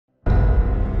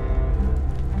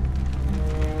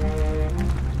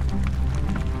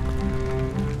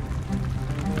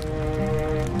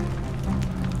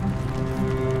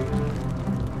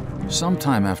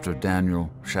Sometime after Daniel,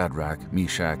 Shadrach,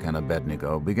 Meshach, and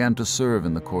Abednego began to serve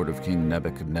in the court of King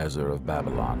Nebuchadnezzar of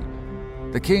Babylon,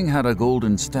 the king had a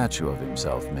golden statue of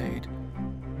himself made.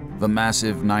 The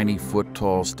massive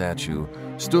 90-foot-tall statue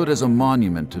stood as a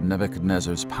monument to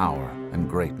Nebuchadnezzar's power and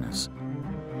greatness.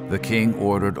 The king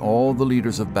ordered all the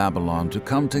leaders of Babylon to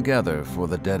come together for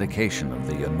the dedication of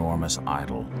the enormous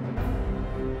idol.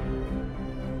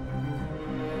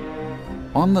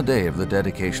 On the day of the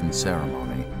dedication ceremony,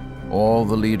 all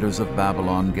the leaders of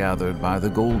Babylon gathered by the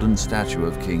golden statue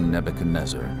of King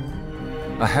Nebuchadnezzar.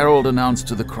 A herald announced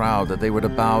to the crowd that they were to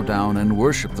bow down and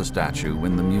worship the statue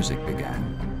when the music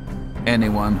began.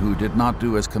 Anyone who did not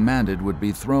do as commanded would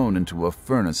be thrown into a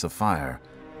furnace of fire.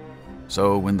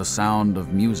 So when the sound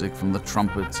of music from the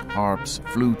trumpets, harps,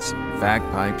 flutes,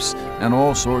 bagpipes, and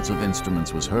all sorts of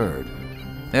instruments was heard,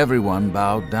 everyone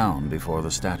bowed down before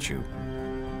the statue.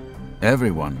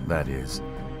 Everyone, that is,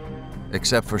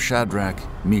 except for Shadrach,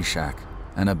 Meshach,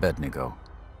 and Abednego.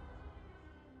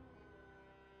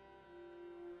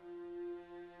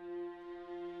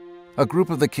 A group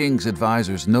of the king's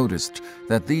advisors noticed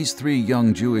that these three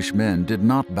young Jewish men did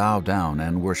not bow down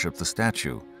and worship the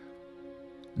statue.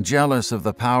 Jealous of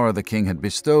the power the king had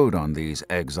bestowed on these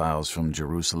exiles from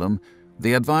Jerusalem,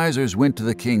 the advisors went to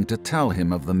the king to tell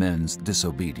him of the men's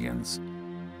disobedience.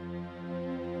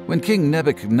 When King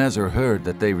Nebuchadnezzar heard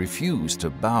that they refused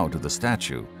to bow to the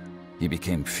statue, he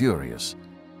became furious.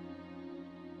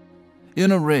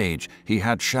 In a rage, he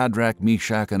had Shadrach,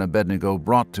 Meshach, and Abednego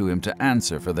brought to him to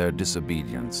answer for their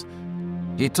disobedience.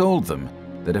 He told them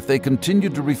that if they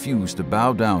continued to refuse to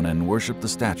bow down and worship the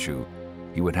statue,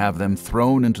 he would have them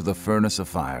thrown into the furnace of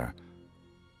fire.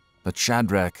 But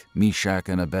Shadrach, Meshach,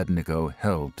 and Abednego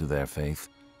held to their faith.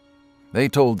 They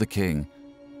told the king,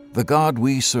 "The God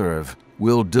we serve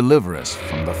will deliver us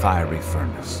from the fiery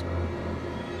furnace."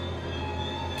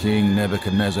 King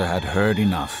Nebuchadnezzar had heard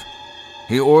enough.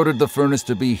 He ordered the furnace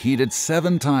to be heated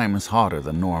 7 times hotter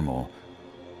than normal.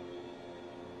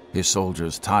 His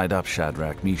soldiers tied up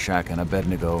Shadrach, Meshach, and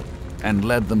Abednego and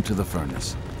led them to the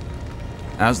furnace.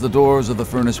 As the doors of the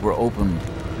furnace were opened,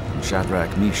 and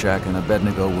Shadrach, Meshach, and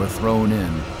Abednego were thrown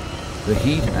in, the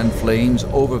heat and flames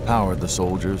overpowered the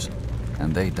soldiers,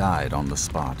 and they died on the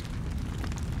spot.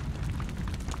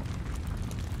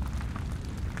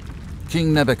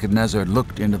 King Nebuchadnezzar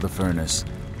looked into the furnace,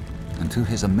 and to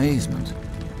his amazement,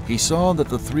 he saw that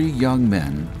the 3 young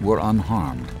men were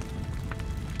unharmed.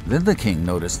 Then the king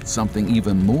noticed something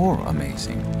even more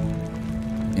amazing.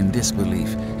 In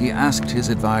disbelief, he asked his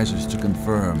advisors to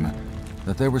confirm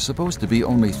that there were supposed to be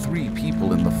only 3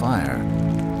 people in the fire.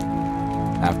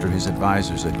 After his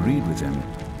advisors agreed with him,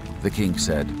 the king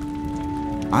said,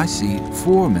 "I see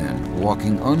 4 men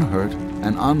walking unhurt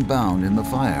and unbound in the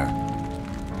fire,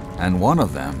 and one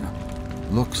of them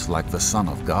looks like the Son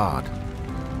of God."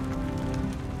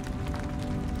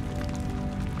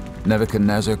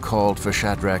 Nebuchadnezzar called for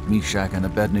Shadrach, Meshach, and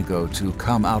Abednego to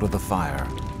come out of the fire.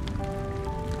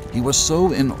 He was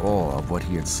so in awe of what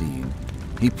he had seen,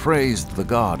 he praised the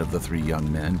God of the 3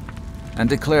 young men and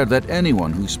declared that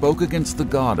anyone who spoke against the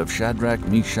God of Shadrach,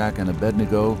 Meshach, and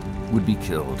Abednego would be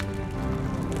killed.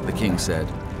 The king said,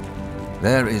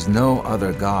 "There is no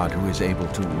other God who is able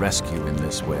to rescue in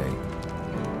this way."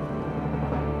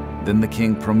 Then the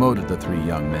king promoted the 3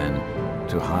 young men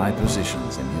to high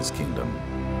positions in his kingdom.